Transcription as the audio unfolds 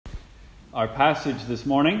Our passage this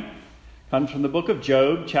morning comes from the book of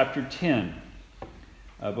Job, chapter 10.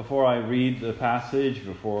 Before I read the passage,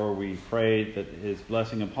 before we pray that His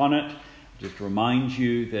blessing upon it, just to remind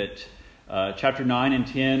you that chapter 9 and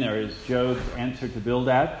 10 is Job's answer to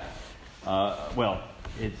Bildad.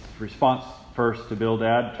 It's response first to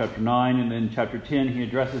Bildad, chapter 9, and then chapter 10 he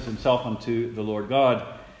addresses himself unto the Lord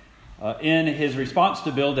God. In his response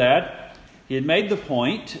to Bildad, he had made the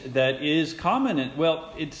point that is common,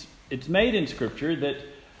 it's made in Scripture that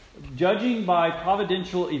judging by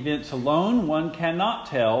providential events alone, one cannot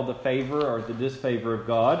tell the favor or the disfavor of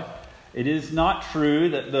God. It is not true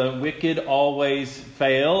that the wicked always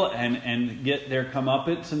fail and get their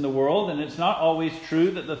comeuppance in the world, and it's not always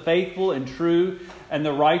true that the faithful and true and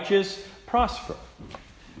the righteous prosper.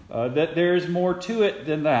 That there's more to it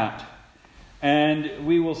than that. And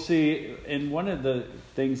we will see, and one of the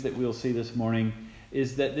things that we'll see this morning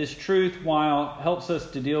is that this truth, while helps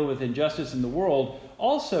us to deal with injustice in the world,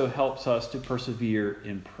 also helps us to persevere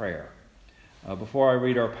in prayer. Before I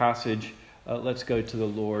read our passage, let's go to the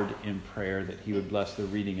Lord in prayer that He would bless the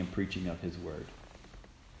reading and preaching of His word.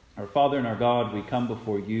 Our Father and our God, we come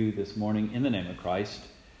before you this morning in the name of Christ,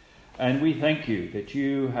 and we thank you that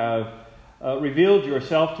you have revealed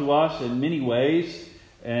yourself to us in many ways,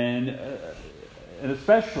 and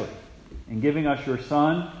especially in giving us your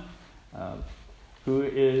Son, who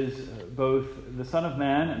is both the Son of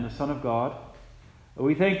Man and the Son of God.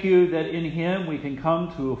 We thank you that in Him we can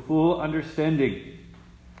come to a full understanding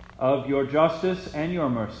of your justice and your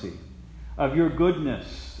mercy, of your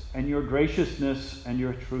goodness and your graciousness and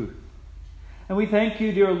your truth. And we thank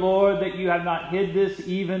you, dear Lord, that you have not hid this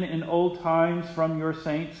even in old times from your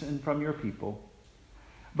saints and from your people,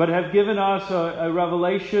 but have given us a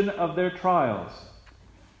revelation of their trials,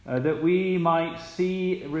 that we might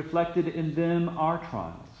see reflected in them our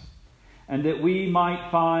trials, and that we might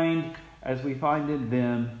find, as we find in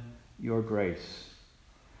them, your grace.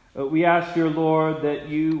 We ask, dear Lord, that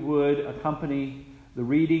you would accompany the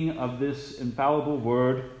reading of this infallible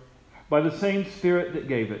word by the same Spirit that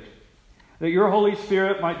gave it, that your Holy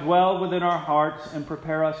Spirit might dwell within our hearts and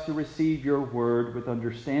prepare us to receive your word with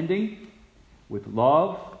understanding, with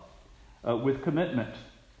love, with commitment,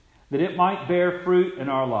 that it might bear fruit in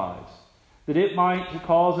our lives, that it might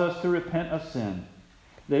cause us to repent of sin,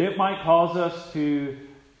 that it might cause us to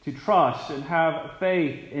trust and have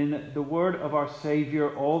faith in the word of our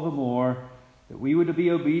Savior all the more, that we would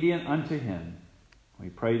be obedient unto Him. We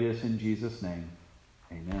pray this in Jesus' name.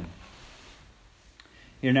 Amen.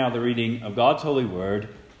 Hear now the reading of God's holy word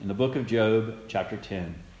in the book of Job, chapter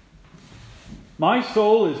 10. My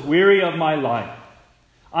soul is weary of my life.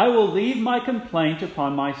 I will leave my complaint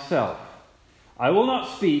upon myself. I will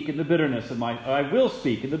speak in the bitterness of my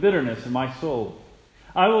soul.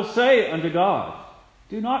 I will say unto God,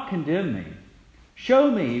 do not condemn me.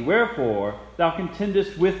 Show me wherefore thou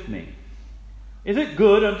contendest with me. Is it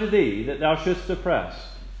good unto thee that thou shouldst oppress,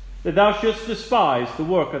 that thou shouldst despise the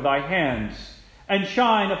work of thy hands, and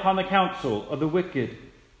shine upon the counsel of the wicked?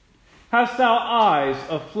 Hast thou eyes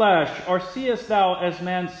of flesh, or seest thou as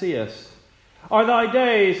man seest? Are thy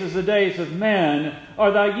days as the days of men?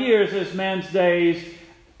 Are thy years as man's days,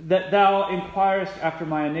 that thou inquirest after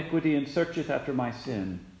my iniquity and searchest after my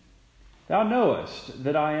sin? Thou knowest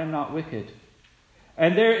that I am not wicked,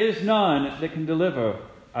 and there is none that can deliver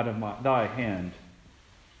out of thy hand.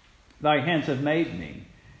 Thy hands have made me,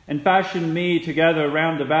 and fashioned me together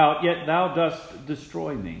round about, yet thou dost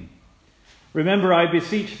destroy me. Remember, I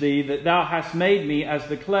beseech thee, that thou hast made me as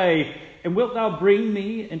the clay, and wilt thou bring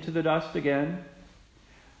me into the dust again?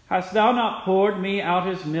 Hast thou not poured me out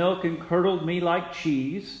as milk, and curdled me like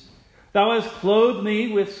cheese? Thou hast clothed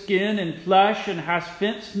me with skin and flesh, and hast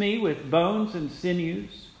fenced me with bones and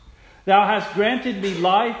sinews. Thou hast granted me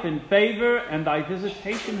life and favor, and thy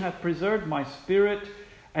visitation hath preserved my spirit,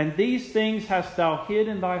 and these things hast thou hid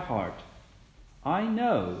in thy heart. I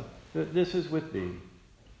know that this is with thee.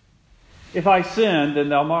 If I sin, then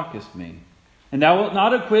thou markest me, and thou wilt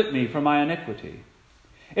not acquit me from my iniquity.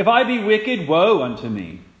 If I be wicked, woe unto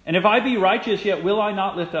me. And if I be righteous, yet will I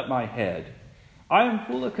not lift up my head. I am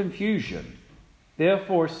full of confusion.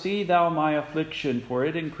 Therefore see thou my affliction, for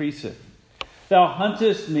it increaseth. Thou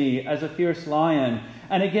huntest me as a fierce lion,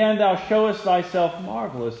 and again thou showest thyself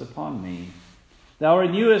marvelous upon me. Thou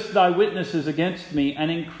renewest thy witnesses against me, and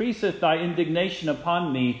increaseth thy indignation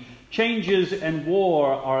upon me. Changes and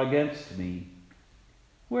war are against me.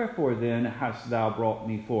 Wherefore then hast thou brought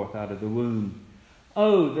me forth out of the womb?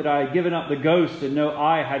 Oh, that I had given up the ghost, and no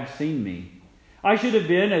eye had seen me. I should have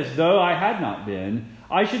been as though I had not been.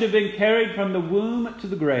 I should have been carried from the womb to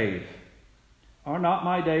the grave. Are not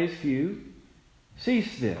my days few?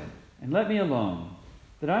 Cease then, and let me alone,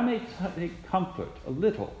 that I may take comfort a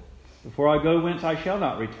little, before I go whence I shall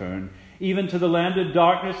not return, even to the land of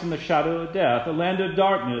darkness and the shadow of death, a land of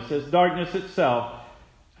darkness as darkness itself,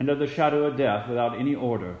 and of the shadow of death without any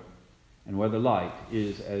order, and where the light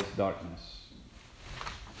is as darkness.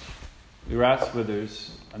 The grass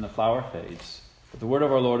withers and the flower fades, but the word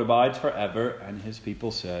of our Lord abides forever, and his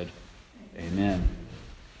people said, Amen.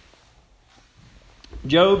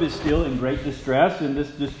 Job is still in great distress, and this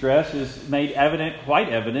distress is made quite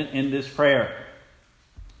evident in this prayer.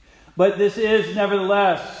 But this is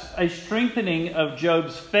nevertheless a strengthening of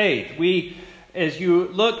Job's faith. As you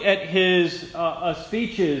look at his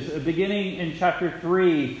speeches beginning in chapter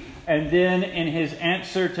 3, and then in his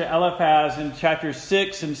answer to Eliphaz in chapters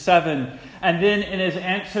 6 and 7, and then in his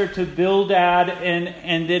answer to Bildad,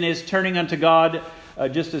 and then his turning unto God,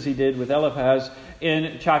 just as he did with Eliphaz,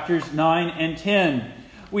 in chapters 9 and 10.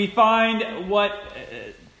 We find what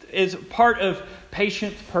is part of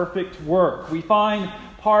patience perfect work. We find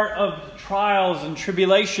part of trials and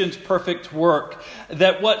tribulations perfect work.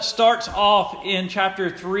 That what starts off in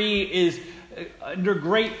chapter 3 is under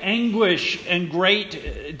great anguish and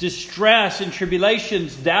great distress and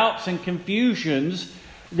tribulations, doubts and confusions.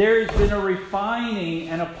 There has been a refining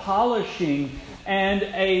and a polishing and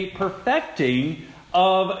a perfecting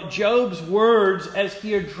of Job's words as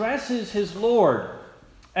he addresses his Lord,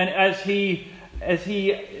 and as he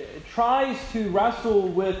tries to wrestle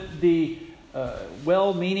with the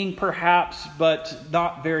well-meaning perhaps, but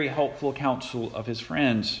not very helpful counsel of his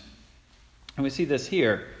friends. And we see this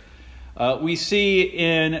here. We see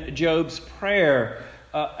in Job's prayer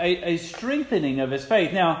a strengthening of his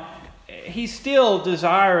faith. Now, he's still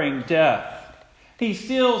desiring death. He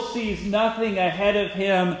still sees nothing ahead of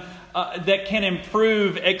him that can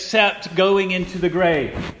improve except going into the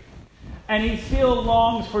grave. And he still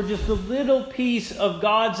longs for just a little piece of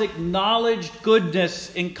God's acknowledged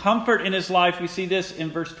goodness and comfort in his life. We see this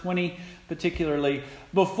in verse 20 particularly,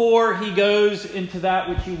 before he goes into that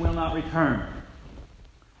which he will not return.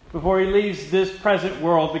 Before he leaves this present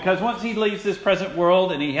world. Because once he leaves this present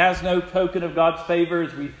world and he has no token of God's favor,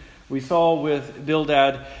 as we saw with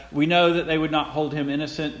Bildad, we know that they would not hold him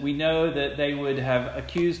innocent. We know that they would have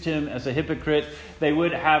accused him as a hypocrite. They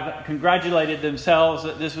would have congratulated themselves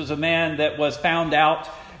that this was a man that was found out,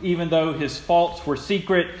 even though his faults were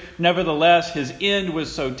secret. Nevertheless, his end was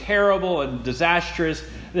so terrible and disastrous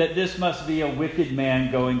that this must be a wicked man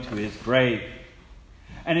going to his grave.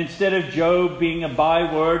 And instead of Job being a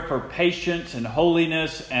byword for patience and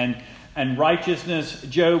holiness and righteousness,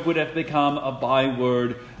 Job would have become a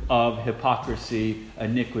byword of hypocrisy,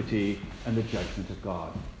 iniquity, and the judgment of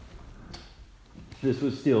God. This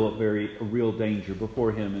was still a real danger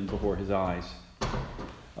before him and before his eyes.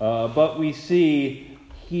 But we see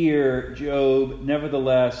here Job,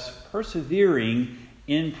 nevertheless, persevering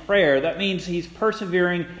in prayer. That means he's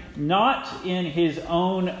persevering not in his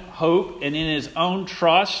own hope and in his own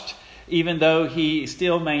trust, even though he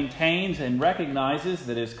still maintains and recognizes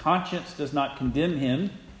that his conscience does not condemn him.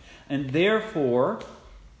 And therefore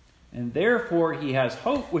he has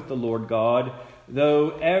hope with the Lord God,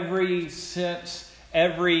 though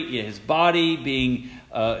his body being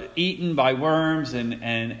eaten by worms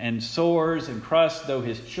and sores and crusts, though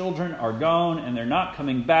his children are gone and they're not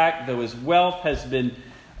coming back, though his wealth has been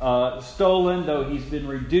stolen, though he's been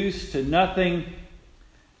reduced to nothing,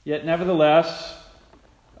 yet nevertheless,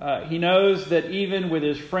 he knows that even with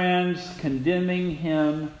his friends condemning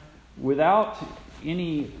him without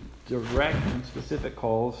any direct and specific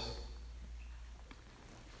cause,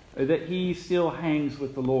 that he still hangs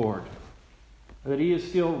with the Lord, that he is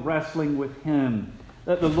still wrestling with him,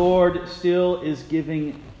 that the Lord still is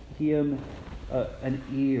giving him an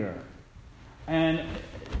ear. And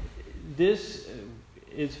this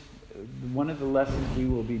is one of the lessons we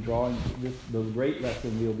will be drawing, the great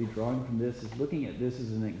lesson we will be drawing from this is looking at this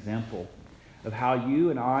as an example of how you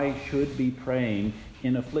and I should be praying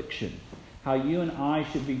in affliction. How you and I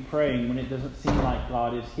should be praying when it doesn't seem like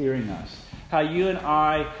God is hearing us. How you and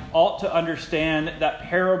I ought to understand that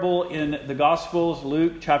parable in the Gospels,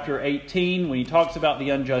 Luke chapter 18, when he talks about the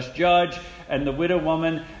unjust judge and the widow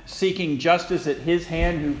woman seeking justice at his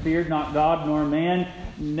hand, who feared not God nor man,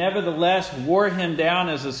 nevertheless wore him down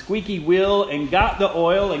as a squeaky wheel and got the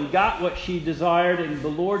oil and got what she desired. And the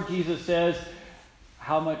Lord Jesus says,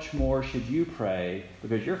 how much more should you pray,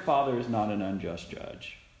 because your Father is not an unjust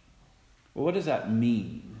judge? Well, what does that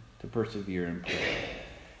mean to persevere in prayer?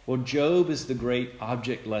 Well, Job is the great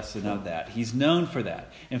object lesson of that. He's known for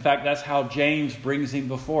that. In fact, that's how James brings him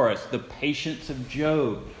before us. The patience of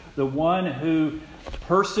Job. the one who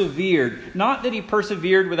persevered. Not that he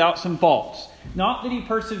persevered without some faults. Not that he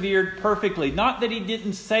persevered perfectly. Not that he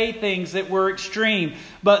didn't say things that were extreme.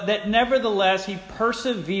 But that nevertheless he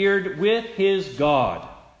persevered with his God.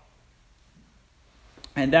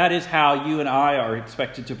 And that is how you and I are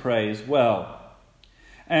expected to pray as well.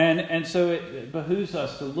 And so it behooves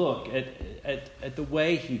us to look at the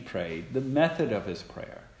way he prayed, the method of his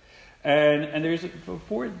prayer. And there's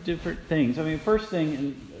 4 different things. I mean, first thing,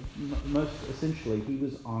 and most essentially, he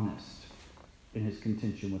was honest in his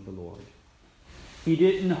contention with the Lord. He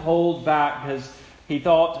didn't hold back because he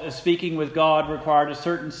thought speaking with God required a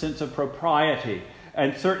certain sense of propriety.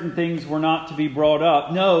 And certain things were not to be brought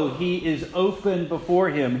up. No, he is open before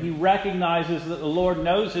him. He recognizes that the Lord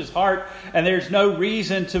knows his heart, and there's no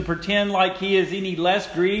reason to pretend like he is any less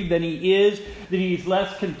grieved than he is, that he's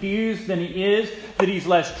less confused than he is, that he's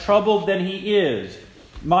less troubled than he is.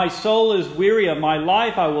 My soul is weary of my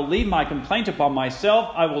life. I will leave my complaint upon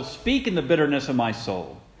myself. I will speak in the bitterness of my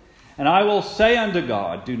soul. And I will say unto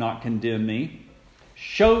God, do not condemn me.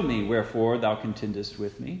 Show me wherefore thou contendest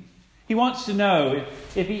with me. He wants to know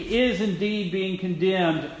if he is indeed being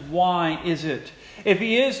condemned, why is it? If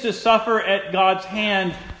he is to suffer at God's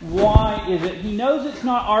hand, why is it? He knows it's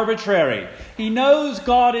not arbitrary. He knows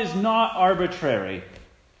God is not arbitrary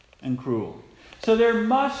and cruel. So there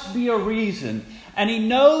must be a reason. And he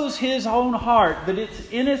knows his own heart that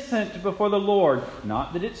it's innocent before the Lord.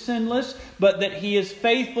 Not that it's sinless, but that he is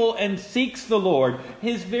faithful and seeks the Lord.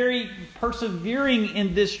 His very persevering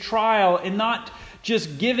in this trial and not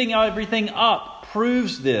just giving everything up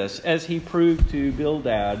proves this, as he proved to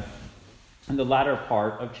Bildad in the latter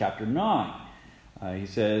part of chapter 9. He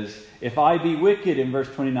says, if I be wicked, in verse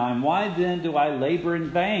 29, why then do I labor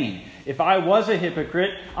in vain? If I was a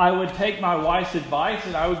hypocrite, I would take my wife's advice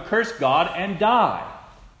and I would curse God and die.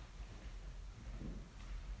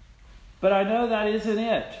 But I know that isn't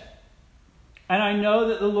it. And I know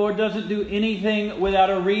that the Lord doesn't do anything without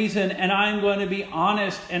a reason, and I am going to be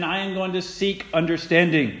honest, and I am going to seek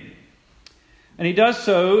understanding. And he does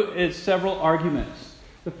so in several arguments.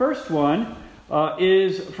 The first one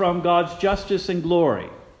is from God's justice and glory.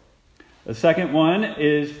 The second one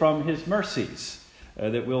is from his mercies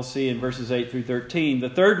that we'll see in verses 8 through 13. The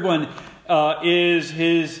third one is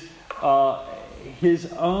his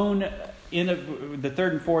own. The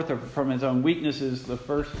third and fourth are from his own weaknesses. The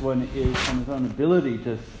first one is from his own ability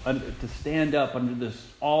to stand up under this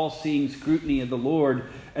all-seeing scrutiny of the Lord.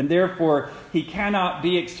 And therefore, he cannot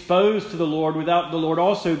be exposed to the Lord without the Lord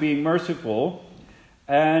also being merciful.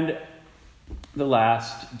 And the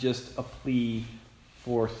last, just a plea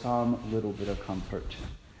for some little bit of comfort.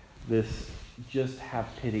 This, just have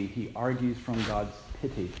pity. He argues from God's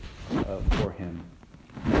pity for him.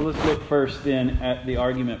 Well, let's look first then at the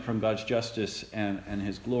argument from God's justice and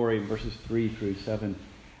his glory, verses 3 through 7.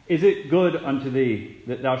 Is it good unto thee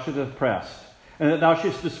that thou shouldst oppress, and that thou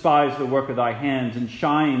shouldst despise the work of thy hands, and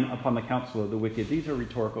shine upon the counsel of the wicked? These are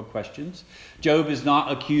rhetorical questions. Job is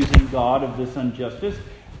not accusing God of this injustice,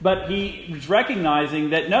 but he is recognizing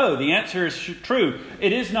that no, the answer is true.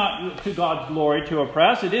 It is not to God's glory to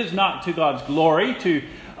oppress. It is not to God's glory to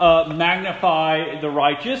magnify the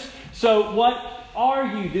righteous. So what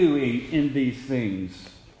are you doing in these things,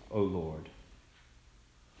 O Lord?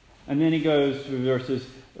 And then he goes to verses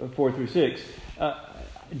 4 through 6.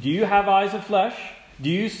 Do you have eyes of flesh? Do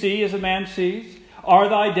you see as a man sees? Are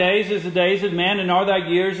thy days as the days of man, and are thy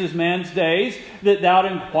years as man's days, that thou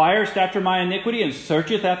inquirest after my iniquity and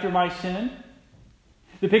searcheth after my sin?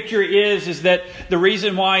 The picture is that the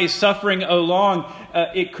reason why he's suffering long,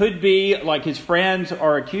 it could be, like his friends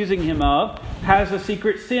are accusing him of, has a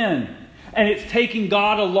secret sin. And it's taking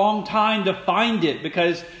God a long time to find it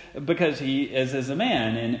because he is as a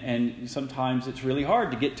man. And sometimes it's really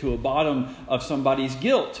hard to get to a bottom of somebody's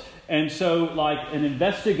guilt. And so like an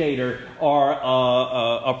investigator or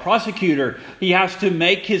a prosecutor, he has to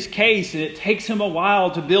make his case, and it takes him a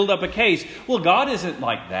while to build up a case. Well, God isn't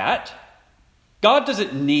like that. God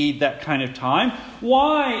doesn't need that kind of time.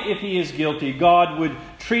 Why, if he is guilty, God would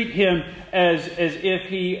treat him as if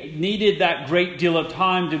he needed that great deal of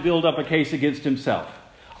time to build up a case against himself?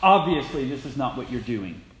 Obviously, this is not what you're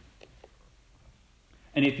doing.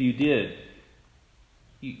 And if you did,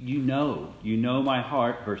 you know my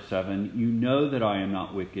heart, verse 7. You know that I am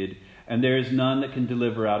not wicked, and there is none that can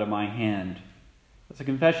deliver out of my hand. That's a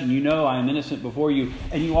confession. You know I am innocent before you.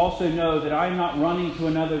 And you also know that I am not running to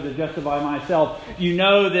another to justify myself. You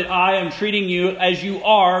know that I am treating you as you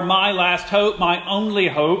are my last hope, my only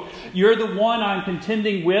hope. You're the one I'm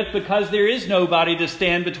contending with because there is nobody to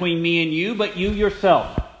stand between me and you but you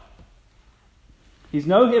yourself. He's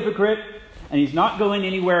no hypocrite. and he's not going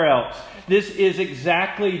anywhere else. This is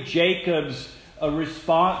exactly Jacob's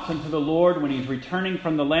response unto the Lord when he's returning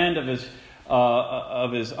from the land of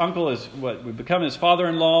his uncle, what would become his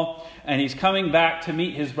father-in-law, and he's coming back to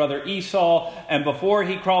meet his brother Esau, and before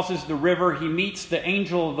he crosses the river, he meets the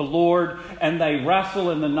angel of the Lord, and they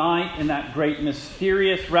wrestle in the night in that great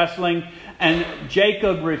mysterious wrestling, and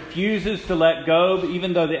Jacob refuses to let go,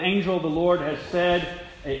 even though the angel of the Lord has said,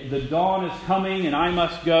 the dawn is coming and I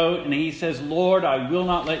must go, and he says, Lord, I will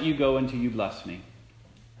not let you go until you bless me.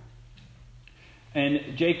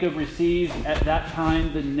 And Jacob receives at that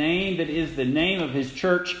time the name that is the name of his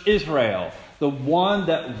church, Israel. The one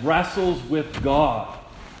that wrestles with God.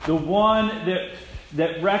 The one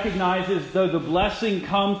that recognizes though the blessing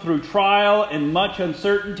come through trial and much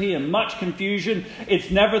uncertainty and much confusion,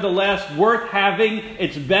 it's nevertheless worth having.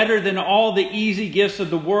 It's better than all the easy gifts of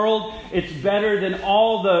the world. It's better than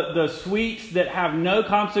all the sweets that have no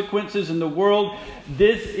consequences in the world.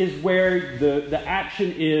 This is where the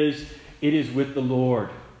action is. It is with the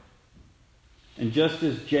Lord. And just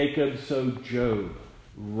as Jacob, so Job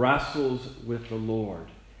wrestles with the Lord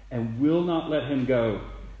and will not let him go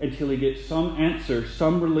until he gets some answer,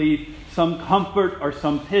 some relief, some comfort, or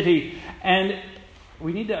some pity. And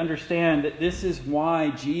we need to understand that this is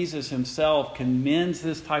why Jesus himself commends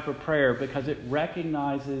this type of prayer, because it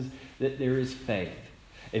recognizes that there is faith.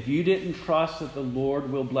 If you didn't trust that the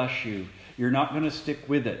Lord will bless you, you're not going to stick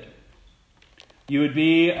with it. You would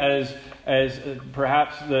be as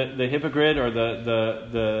perhaps the hypocrite or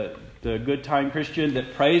the good time Christian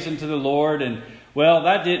that prays unto the Lord and, well,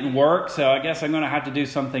 that didn't work, so I guess I'm going to have to do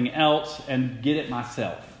something else and get it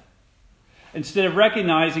myself. Instead of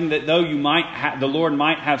recognizing that though the Lord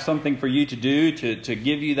might have something for you to do to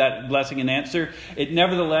give you that blessing and answer, it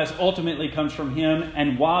nevertheless ultimately comes from Him.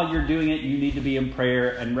 And while you're doing it, you need to be in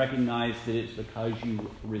prayer and recognize that it's because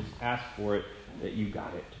you asked for it that you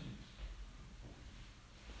got it.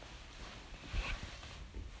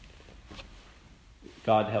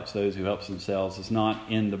 God helps those who help themselves is not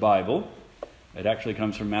in the Bible. It actually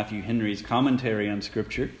comes from Matthew Henry's commentary on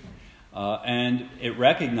Scripture. And it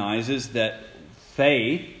recognizes that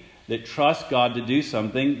faith that trusts God to do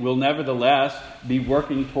something will nevertheless be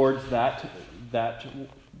working towards that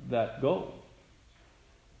goal.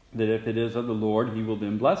 That if it is of the Lord, He will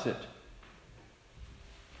then bless it.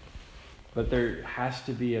 But there has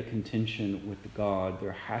to be a contention with God.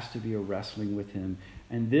 There has to be a wrestling with Him.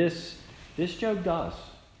 And this Job does.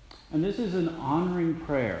 And this is an honoring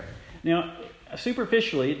prayer. Now,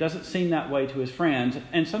 superficially, it doesn't seem that way to his friends,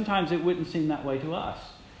 and sometimes it wouldn't seem that way to us.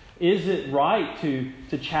 Is it right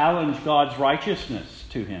to challenge God's righteousness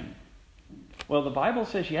to him? Well, the Bible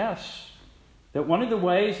says yes. That one of the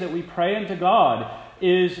ways that we pray unto God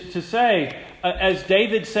is to say, as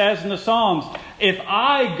David says in the Psalms,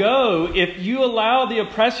 if you allow the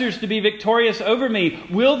oppressors to be victorious over me,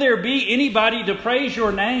 will there be anybody to praise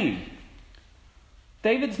your name?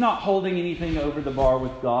 David's not holding anything over the bar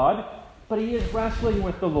with God, but he is wrestling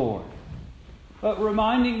with the Lord. But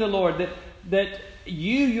reminding the Lord that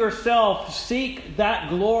you yourself seek that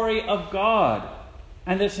glory of God.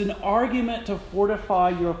 And it's an argument to fortify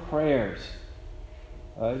your prayers.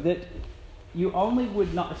 That you only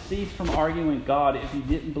would not cease from arguing with God if you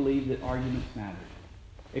didn't believe that arguments mattered.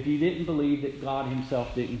 If you didn't believe that God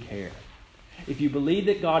Himself didn't care. If you believe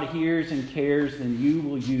that God hears and cares, then you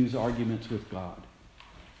will use arguments with God.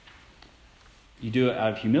 You do it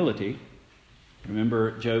out of humility.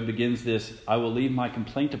 Remember, Job begins this, I will leave my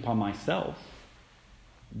complaint upon myself.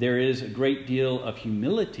 There is a great deal of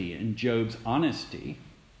humility in Job's honesty,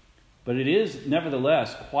 but it is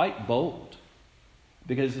nevertheless quite bold,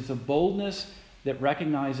 because it's a boldness that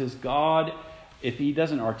recognizes God, if He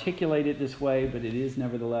doesn't articulate it this way, but it is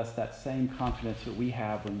nevertheless that same confidence that we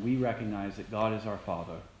have when we recognize that God is our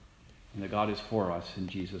Father and that God is for us in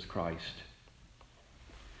Jesus Christ.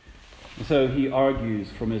 And so he argues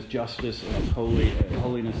from His justice and His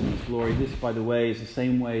holiness and His glory. This, by the way, is the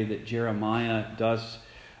same way that Jeremiah does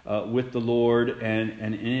with the Lord and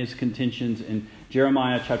in his contentions. In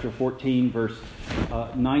Jeremiah chapter 14, verse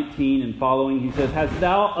 19 and following, he says, Hast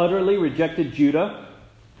thou utterly rejected Judah?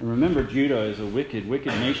 And remember, Judah is a wicked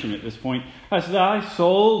nation at this point. Hast thy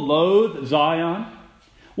soul loathed Zion?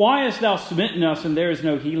 Why hast thou smitten us, and there is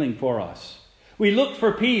no healing for us? We looked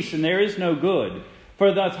for peace, and there is no good.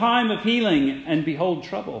 For the time of healing, and behold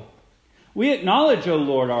trouble. We acknowledge, O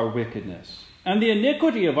Lord, our wickedness, and the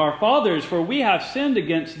iniquity of our fathers, for we have sinned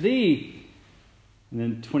against Thee. And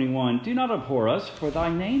then 21, Do not abhor us for Thy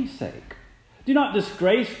name's sake. Do not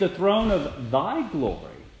disgrace the throne of Thy glory.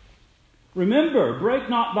 Remember, break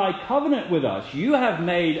not Thy covenant with us. You have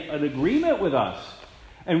made an agreement with us.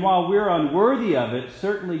 And while we're unworthy of it,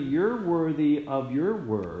 certainly you're worthy of your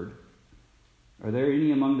word. Are there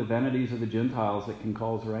any among the vanities of the Gentiles that can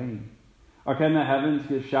cause rain? Or can the heavens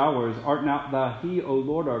give showers? Art not thou he, O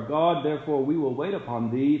Lord our God? Therefore we will wait upon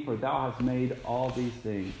thee, for thou hast made all these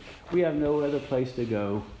things. We have no other place to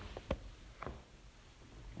go.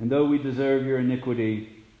 And though we deserve your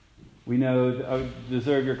iniquity, we know,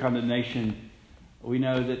 deserve your condemnation, we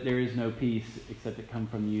know that there is no peace except it come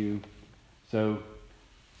from you. So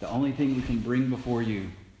the only thing we can bring before you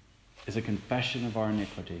is a confession of our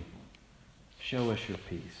iniquity. Show us your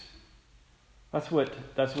peace. That's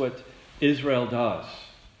what Israel does.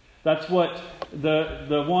 That's what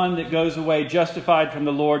the one that goes away justified from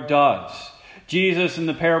the Lord does. Jesus in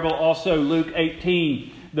the parable also, Luke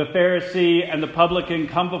 18, the Pharisee and the publican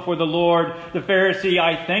come before the Lord. The Pharisee,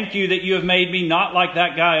 I thank you that you have made me not like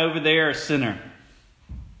that guy over there, a sinner.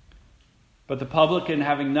 But the publican,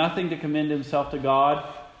 having nothing to commend himself to God,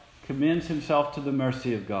 commends himself to the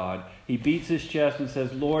mercy of God. He beats his chest and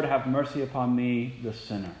says, Lord, have mercy upon me, the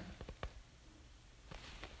sinner.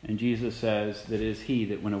 And Jesus says that it is he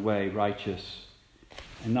that went away righteous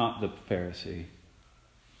and not the Pharisee.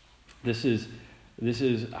 This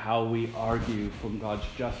is how we argue from God's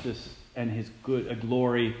justice and his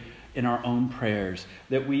glory in our own prayers.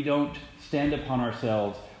 That we don't stand upon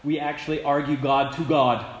ourselves. We actually argue God to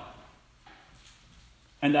God.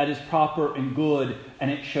 And that is proper and good,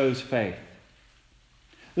 and it shows faith.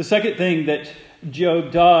 The second thing that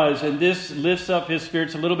Job does, and this lifts up his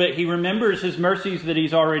spirits a little bit, he remembers his mercies that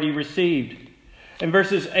he's already received. In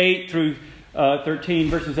verses 8 through 13,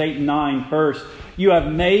 verses 8 and 9 first. You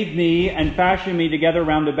have made me and fashioned me together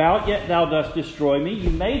round about, yet thou dost destroy me.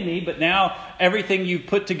 You made me, but now everything you've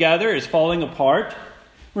put together is falling apart.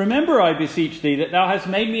 Remember, I beseech thee, that thou hast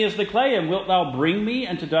made me as the clay, and wilt thou bring me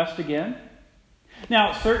into dust again?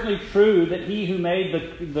 Now, it's certainly true that he who made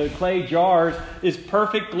the clay jars is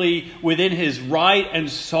perfectly within his right and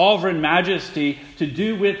sovereign majesty to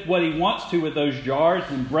do with what he wants to with those jars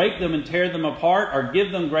and break them and tear them apart or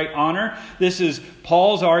give them great honor. This is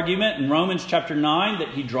Paul's argument in Romans chapter 9 that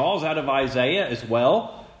he draws out of Isaiah as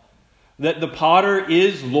well. That the potter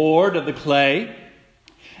is Lord of the clay.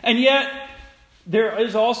 And yet, there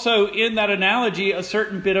is also in that analogy a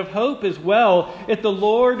certain bit of hope as well. If the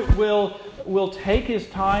Lord will take his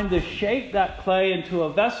time to shape that clay into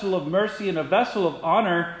a vessel of mercy and a vessel of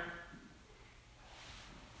honor,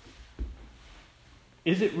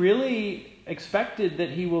 is it really expected that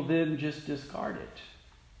he will then just discard it?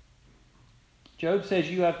 Job says,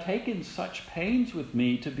 you have taken such pains with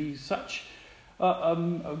me to be such a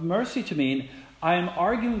mercy to me. And I am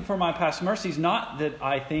arguing for my past mercies, not that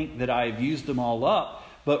I think that I've used them all up,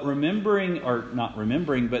 but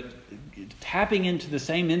tapping into the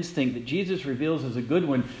same instinct that Jesus reveals as a good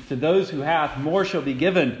one. To those who have, more shall be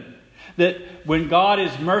given. That when God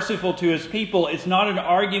is merciful to his people, it's not an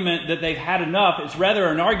argument that they've had enough. It's rather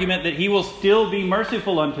an argument that he will still be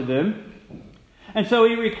merciful unto them. And so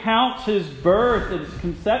he recounts his birth, his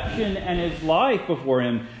conception, and his life before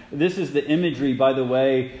him. This is the imagery, by the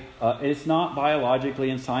way. It's not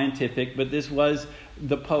biologically and scientific, but this was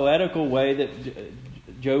the poetical way that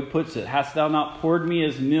Job puts it. Hast thou not poured me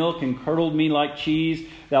as milk and curdled me like cheese?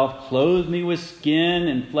 Thou hast clothed me with skin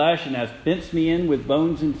and flesh and hast fenced me in with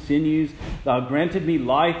bones and sinews. Thou granted me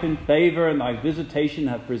life and favor, and thy visitation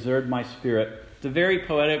hath preserved my spirit. It's a very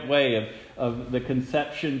poetic way of the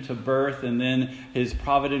conception to birth, and then his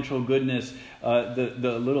providential goodness.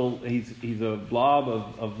 He's a blob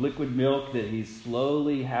of liquid milk that he's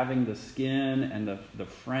slowly having the skin and the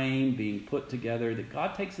frame being put together. That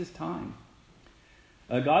God takes his time.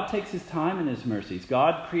 God takes his time in his mercies.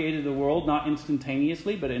 God created the world not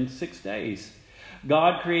instantaneously, but in 6 days.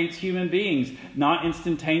 God creates human beings not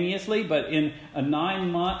instantaneously, but in a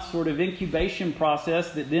 9-month sort of incubation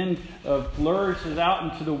process that then flourishes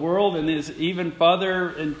out into the world and is even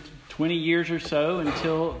further in 20 years or so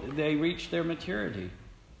until they reach their maturity.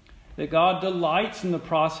 That God delights in the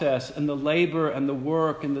process and the labor and the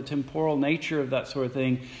work and the temporal nature of that sort of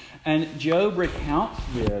thing. And Job recounts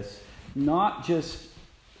this not just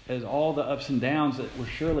as all the ups and downs that were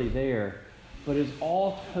surely there, but as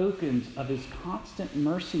all tokens of his constant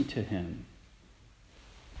mercy to him.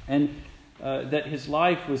 And that his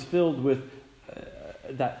life was filled with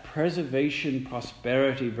that preservation,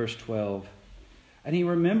 prosperity, verse 12. And he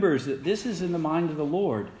remembers that this is in the mind of the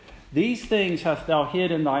Lord. These things hast thou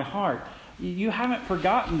hid in thy heart. You haven't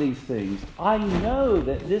forgotten these things. I know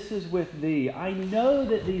that this is with thee. I know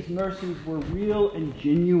that these mercies were real and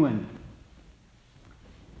genuine.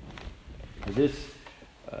 This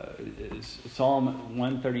Psalm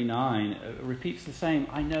 139 repeats the same.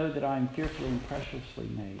 I know that I am fearfully and preciously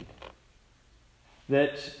made.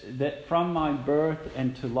 That from my birth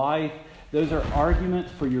and to life, those are arguments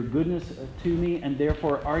for your goodness to me, and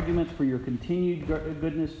therefore arguments for your continued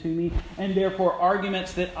goodness to me, and therefore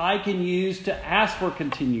arguments that I can use to ask for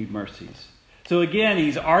continued mercies. So again,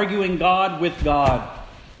 he's arguing God with God.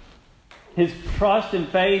 His trust and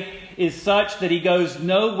faith is such that he goes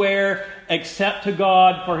nowhere except to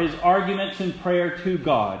God for his arguments and prayer to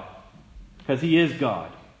God, because he is God.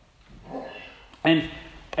 And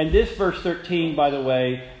this verse 13, by the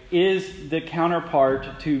way, is the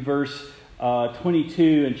counterpart to verse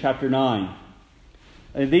 22 in chapter 9.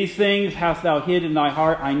 These things hast thou hid in thy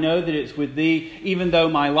heart. I know that it's with thee. Even though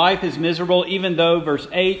my life is miserable, even though, verse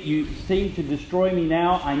 8, you seem to destroy me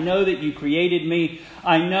now, I know that you created me.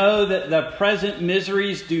 I know that the present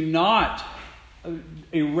miseries do not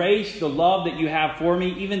erase the love that you have for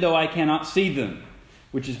me, even though I cannot see them.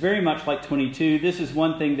 Which is very much like 22. This is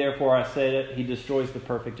one thing, therefore I say that he destroys the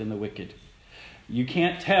perfect and the wicked. You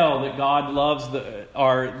can't tell that God loves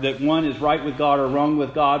that one is right with God or wrong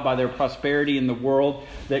with God by their prosperity in the world,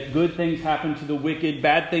 that good things happen to the wicked,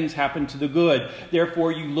 bad things happen to the good.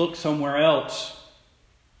 Therefore, you look somewhere else.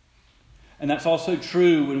 And that's also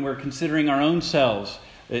true when we're considering our own selves.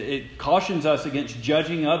 It cautions us against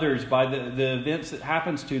judging others by the events that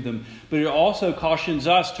happens to them. But it also cautions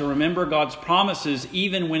us to remember God's promises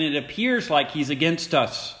even when it appears like He's against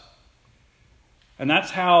us. And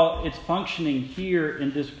that's how it's functioning here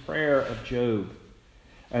in this prayer of Job.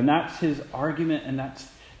 And that's his argument, and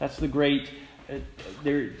that's the great...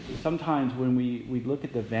 sometimes when we look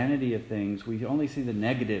at the vanity of things, we only see the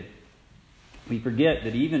negative. We forget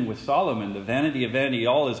that even with Solomon, the vanity of vanity,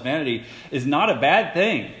 all is vanity, is not a bad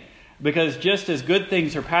thing. Because just as good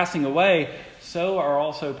things are passing away, so are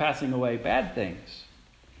also passing away bad things.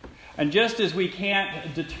 And just as we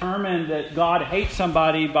can't determine that God hates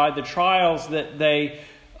somebody by the trials that they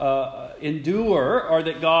endure, or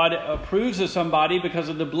that God approves of somebody because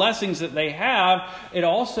of the blessings that they have, it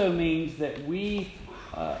also means that we,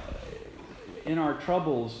 in our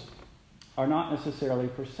troubles, are not necessarily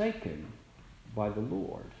forsaken by the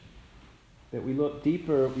Lord. That we look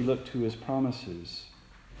deeper, we look to His promises.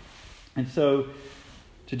 And so,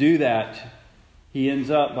 to do that, he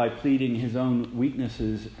ends up by pleading his own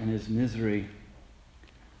weaknesses and his misery.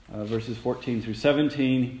 Verses 14 through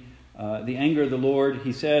 17, the anger of the Lord,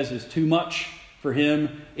 he says, is too much for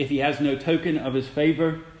him if he has no token of his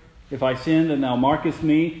favor. If I sin, then thou markest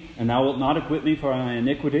me, and thou wilt not acquit me for my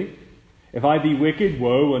iniquity. If I be wicked,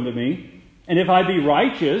 woe unto me. And if I be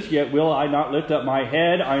righteous, yet will I not lift up my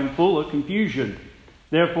head. I am full of confusion.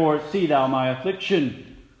 Therefore see thou my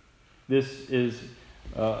affliction. This is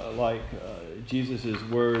like Jesus'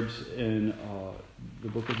 words in the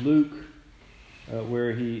book of Luke,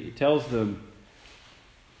 where he tells them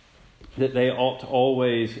that they ought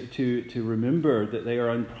always to remember that they are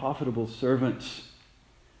unprofitable servants,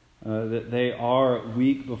 that they are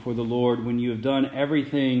weak before the Lord. When you have done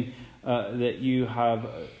everything that you have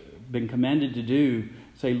been commanded to do,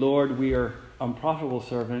 say, Lord, we are unprofitable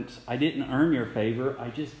servants. I didn't earn your favor. I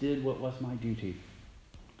just did what was my duty.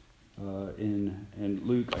 In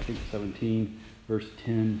Luke, I think 17, verse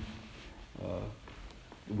 10,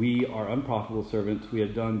 we are unprofitable servants. We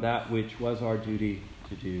have done that which was our duty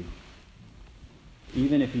to do.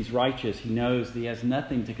 Even if he's righteous, he knows that he has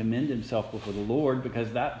nothing to commend himself before the Lord,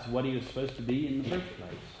 because that's what he was supposed to be in the first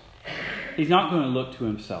place. He's not going to look to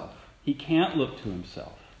himself. He can't look to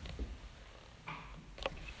himself.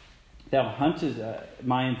 Thou huntest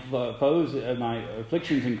my foes, my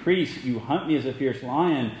afflictions increase. You hunt me as a fierce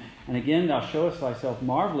lion. And again thou showest thyself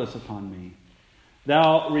marvelous upon me.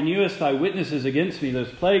 Thou renewest thy witnesses against me.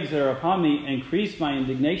 Those plagues that are upon me increase my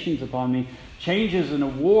indignations upon me. Changes in a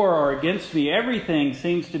war are against me. Everything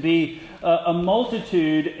seems to be a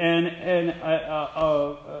multitude and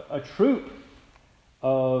a troop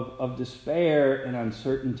of despair and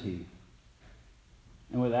uncertainty.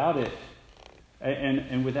 And without it,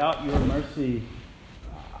 and without your mercy,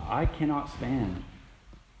 I cannot stand.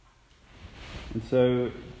 And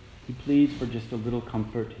so he pleads for just a little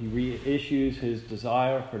comfort. He reissues his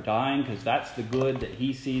desire for dying, because that's the good that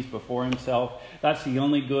he sees before himself. That's the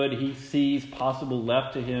only good he sees possible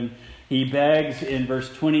left to him. He begs in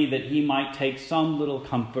verse 20 that he might take some little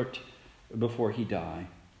comfort before he die.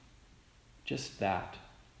 Just that,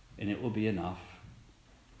 and it will be enough.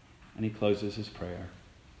 And he closes his prayer.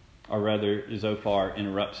 Or rather, Zophar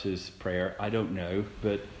interrupts his prayer. I don't know,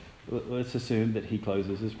 but let's assume that he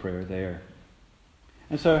closes his prayer there.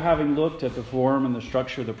 And so having looked at the form and the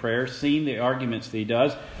structure of the prayer, seen the arguments that he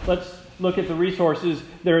does, let's look at the resources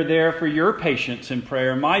that are there for your patience in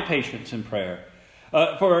prayer, my patience in prayer.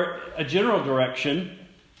 For a general direction,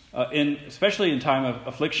 especially in time of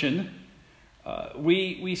affliction,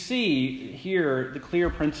 we see here the clear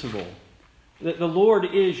principle that the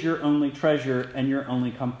Lord is your only treasure and your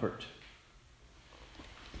only comfort.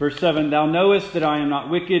 Verse 7, Thou knowest that I am not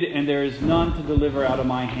wicked, and there is none to deliver out of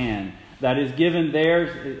my hand. That is given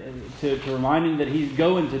there to remind him that he's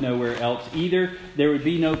going to nowhere else either. There would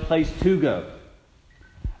be no place to go.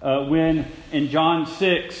 When in John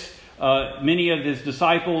 6, many of his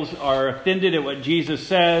disciples are offended at what Jesus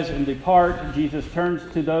says and depart, Jesus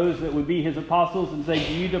turns to those that would be his apostles and say,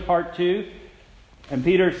 Do you depart too? And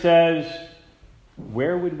Peter says,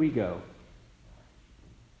 Where would we go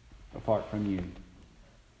apart from you?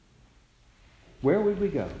 Where would we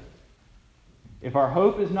go? If our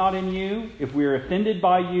hope is not in you, if we are offended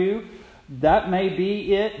by you, that may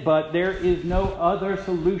be it, but there is no other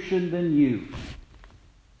solution than you.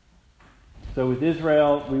 So with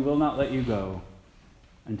Israel, we will not let you go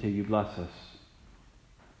until you bless us.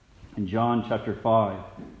 In John chapter 5,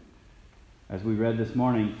 as we read this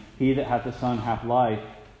morning, He that hath the Son hath life,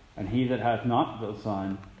 and he that hath not the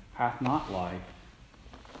Son hath not life.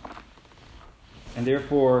 And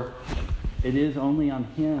therefore, it is only on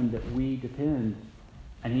Him that we depend.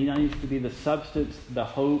 And He needs to be the substance, the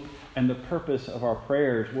hope, and the purpose of our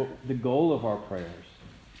prayers, the goal of our prayers.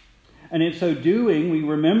 And in so doing, we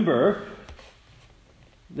remember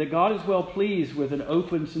that God is well pleased with an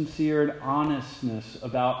open, sincere, and honestness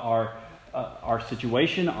about our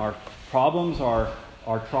situation, our problems, our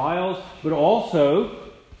trials, but also,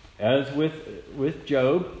 as with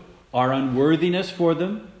Job, our unworthiness for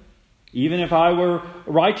them. Even if I were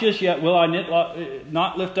righteous, yet will I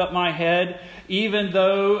not lift up my head. Even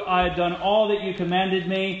though I had done all that you commanded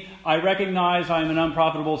me, I recognize I am an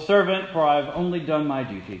unprofitable servant, for I have only done my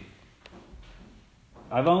duty.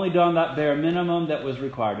 I've only done that bare minimum that was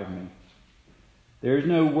required of me. There is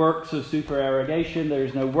no works of supererogation. There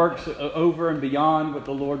is no works over and beyond what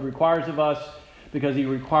the Lord requires of us, because He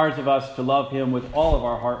requires of us to love Him with all of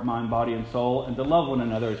our heart, mind, body, and soul, and to love one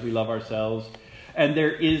another as we love ourselves. And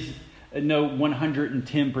there is no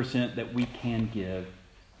 110% that we can give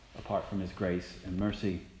apart from His grace and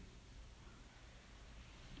mercy.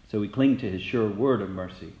 So we cling to His sure word of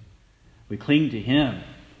mercy. We cling to Him.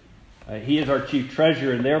 He is our chief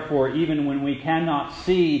treasure, and therefore, even when we cannot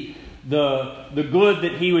see the good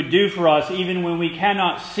that He would do for us, even when we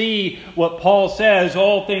cannot see what Paul says,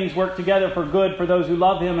 all things work together for good for those who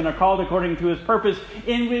love Him and are called according to His purpose,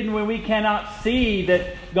 even when we cannot see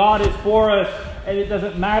that God is for us and it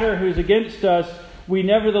doesn't matter who's against us, we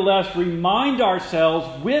nevertheless remind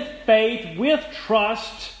ourselves with faith, with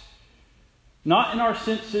trust, not in our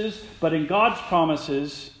senses, but in God's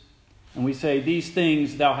promises. And we say, These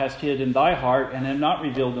things Thou hast hid in Thy heart and have not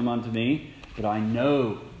revealed them unto me, but I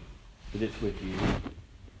know that it's with you.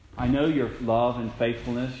 I know your love and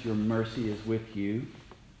faithfulness, your mercy is with you.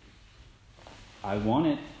 I want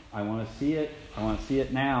it. I want to see it. I want to see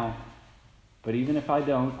it now. But even if I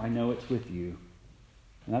don't, I know it's with you.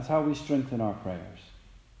 And that's how we strengthen our prayers.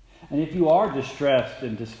 And if you are distressed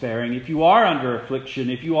and despairing, if you are under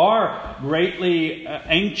affliction, if you are greatly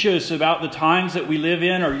anxious about the times that we live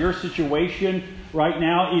in or your situation right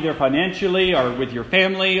now, either financially or with your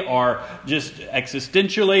family or just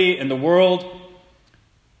existentially in the world,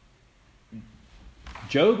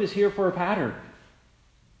 Job is here for a pattern.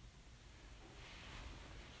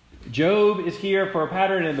 Job is here for a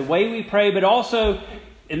pattern in the way we pray, but also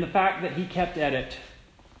in the fact that he kept at it.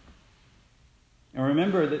 And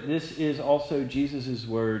remember that this is also Jesus'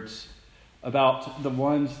 words about the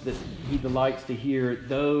ones that He delights to hear,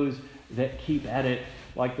 those that keep at it,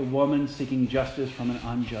 like the woman seeking justice from an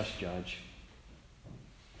unjust judge.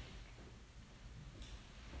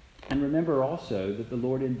 And remember also that the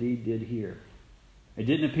Lord indeed did hear. It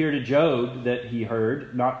didn't appear to Job that He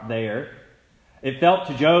heard, not there. It felt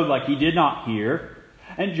to Job like he did not hear.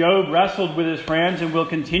 And Job wrestled with his friends and will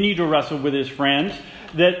continue to wrestle with his friends.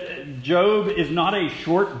 That Job is not a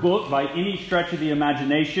short book by any stretch of the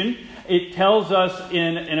imagination. It tells us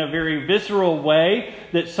in a very visceral way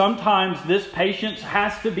that sometimes this patience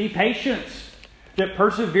has to be patience. That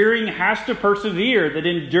persevering has to persevere. That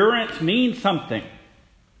endurance means something.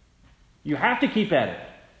 You have to keep at it,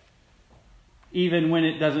 even when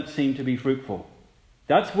it doesn't seem to be fruitful.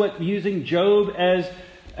 That's what using Job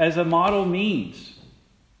as a model means.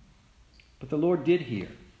 But the Lord did hear.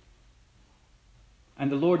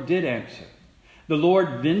 And the Lord did answer. The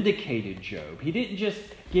Lord vindicated Job. He didn't just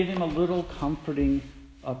give him a little comforting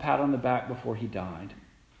pat on the back before he died.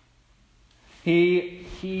 He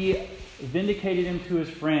vindicated him to his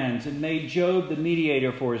friends and made Job the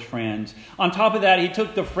mediator for his friends. On top of that, he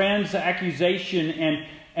took the friends' accusation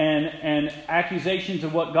and accusations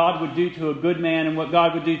of what God would do to a good man and what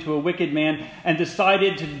God would do to a wicked man, and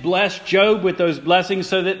decided to bless Job with those blessings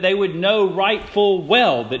so that they would know right full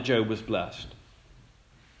well that Job was blessed.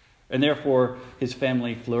 And therefore, his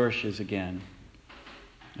family flourishes again.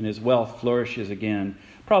 And his wealth flourishes again.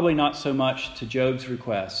 Probably not so much to Job's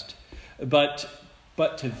request, but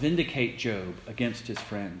to vindicate Job against his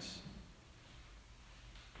friends.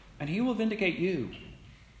 And he will vindicate you.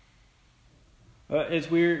 As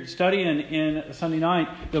we're studying in Sunday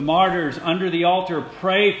night, the martyrs under the altar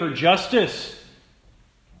pray for justice.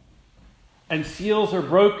 And seals are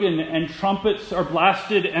broken, and trumpets are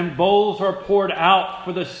blasted, and bowls are poured out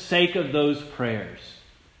for the sake of those prayers.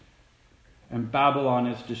 And Babylon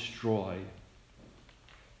is destroyed.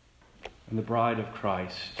 And the bride of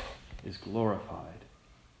Christ is glorified.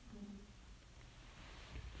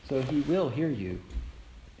 So he will hear you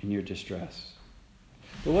in your distress.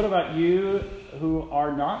 But what about you who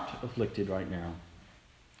are not afflicted right now?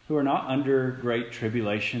 Who are not under great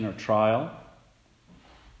tribulation or trial?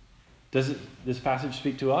 Does this passage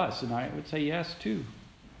speak to us? And I would say yes, too.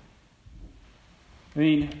 I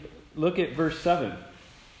mean, look at verse 7.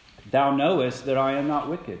 Thou knowest that I am not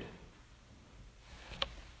wicked.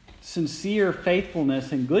 Sincere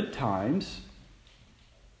faithfulness in good times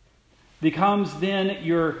becomes then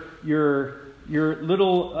your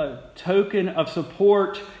little token of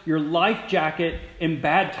support, your life jacket in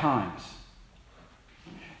bad times.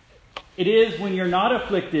 It is when you're not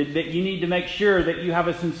afflicted that you need to make sure that you have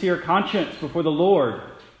a sincere conscience before the Lord,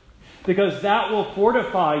 because that will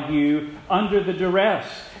fortify you under the duress.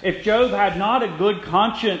 If Job had not a good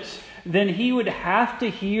conscience, then he would have to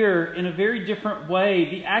hear in a very different way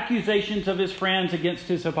the accusations of his friends against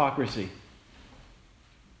his hypocrisy.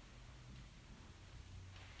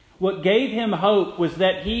 What gave him hope was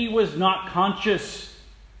that he was not conscious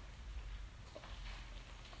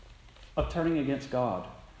of turning against God.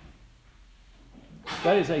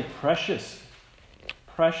 That is a precious,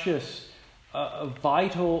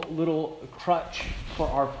 vital little crutch for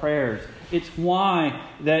our prayers. It's why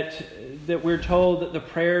that we're told that the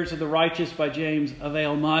prayers of the righteous by James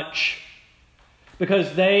avail much.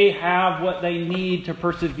 Because they have what they need to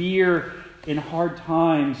persevere in hard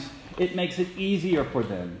times. It makes it easier for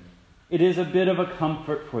them. It is a bit of a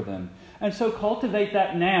comfort for them. And so cultivate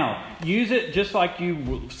that now. Use it just like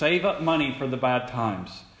you save up money for the bad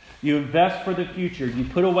times. You invest for the future. You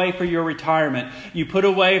put away for your retirement. You put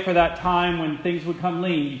away for that time when things would come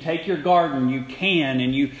lean. You take your garden, you can,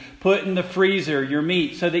 and you put in the freezer your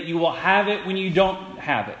meat so that you will have it when you don't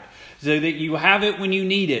have it. So that you have it when you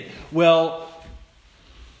need it. Well,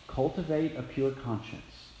 cultivate a pure conscience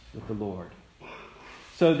with the Lord.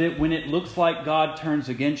 So that when it looks like God turns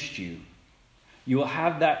against you, you will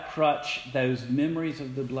have that crutch, those memories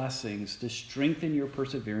of the blessings to strengthen your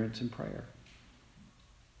perseverance in prayer.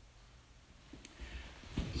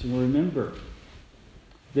 So remember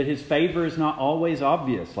that his favor is not always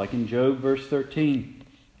obvious, like in Job verse 13.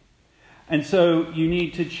 And so you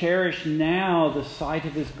need to cherish now the sight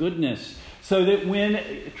of his goodness, so that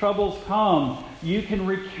when troubles come, you can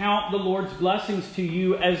recount the Lord's blessings to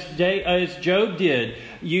you as Job did.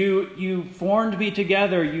 You formed me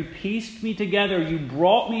together, you pieced me together, you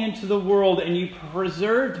brought me into the world, and you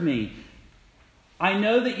preserved me. I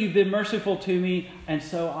know that you've been merciful to me, and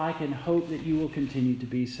so I can hope that you will continue to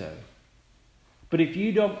be so. But if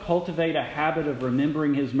you don't cultivate a habit of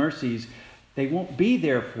remembering his mercies, they won't be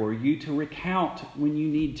there for you to recount when you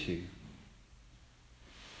need to.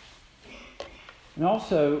 And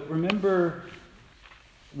also, remember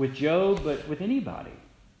with Job, but with anybody,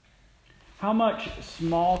 how much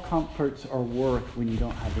small comforts are worth when you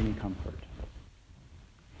don't have any comfort.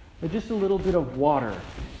 But just a little bit of water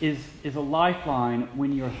is a lifeline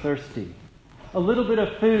when you're thirsty. A little bit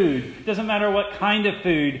of food, doesn't matter what kind of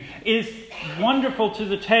food, is wonderful to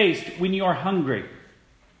the taste when you're hungry.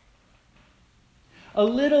 A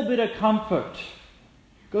little bit of comfort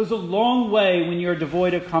goes a long way when you're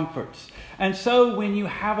devoid of comforts. And so when you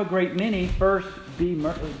have a great many, first be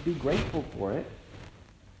grateful for it.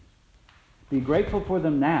 Be grateful for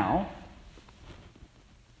them now.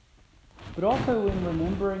 But also in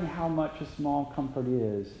remembering how much a small comfort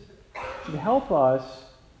is, to help us,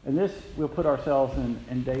 and this we'll put ourselves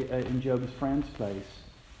in Job's friend's place,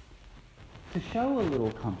 to show a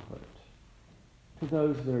little comfort to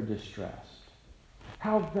those that are distressed.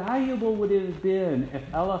 How valuable would it have been if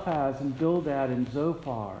Eliphaz and Bildad and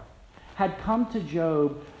Zophar had come to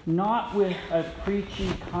Job not with a preachy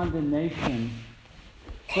condemnation,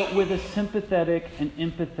 but with a sympathetic and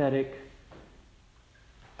empathetic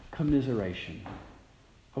commiseration,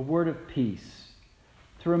 a word of peace,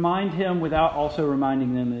 to remind him without also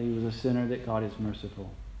reminding them that he was a sinner, that God is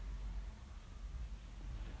merciful.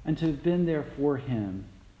 And to have been there for him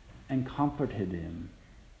and comforted him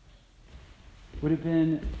would have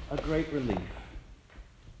been a great relief.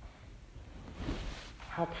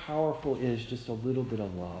 How powerful is just a little bit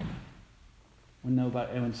of love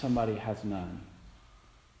when somebody has none?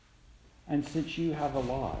 And since you have a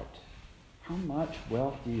lot, how much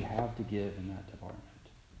wealth do you have to give in that department?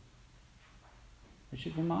 It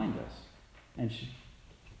should remind us, and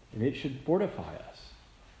it should fortify us.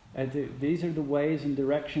 And these are the ways and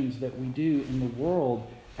directions that we do in the world,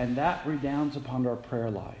 and that redounds upon our prayer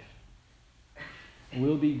life.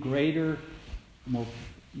 We'll be greater,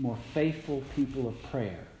 more faithful people of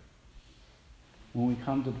prayer when we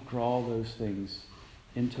come to draw those things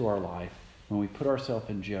into our life, when we put ourselves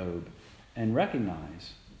in Job and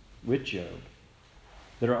recognize with Job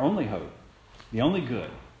that our only hope, the only good,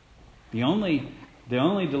 the only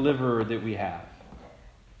deliverer that we have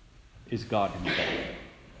is God himself.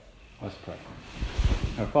 Let's pray.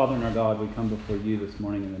 Our Father and our God, we come before you this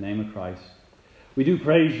morning in the name of Christ. We do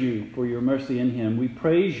praise you for your mercy in him. We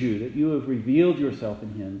praise you that you have revealed yourself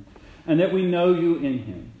in him and that we know you in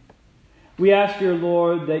him. We ask, dear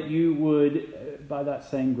Lord, that you would, by that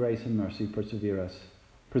same grace and mercy,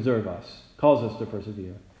 preserve us, cause us to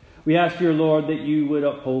persevere. We ask, dear Lord, that you would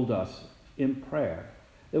uphold us in prayer,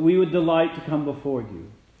 that we would delight to come before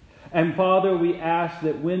you. And Father, we ask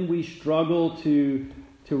that when we struggle to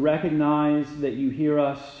recognize that you hear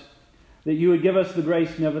us, that you would give us the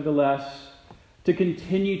grace nevertheless to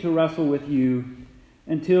continue to wrestle with you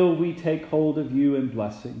until we take hold of you in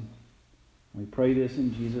blessing. We pray this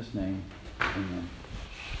in Jesus' name. Amen.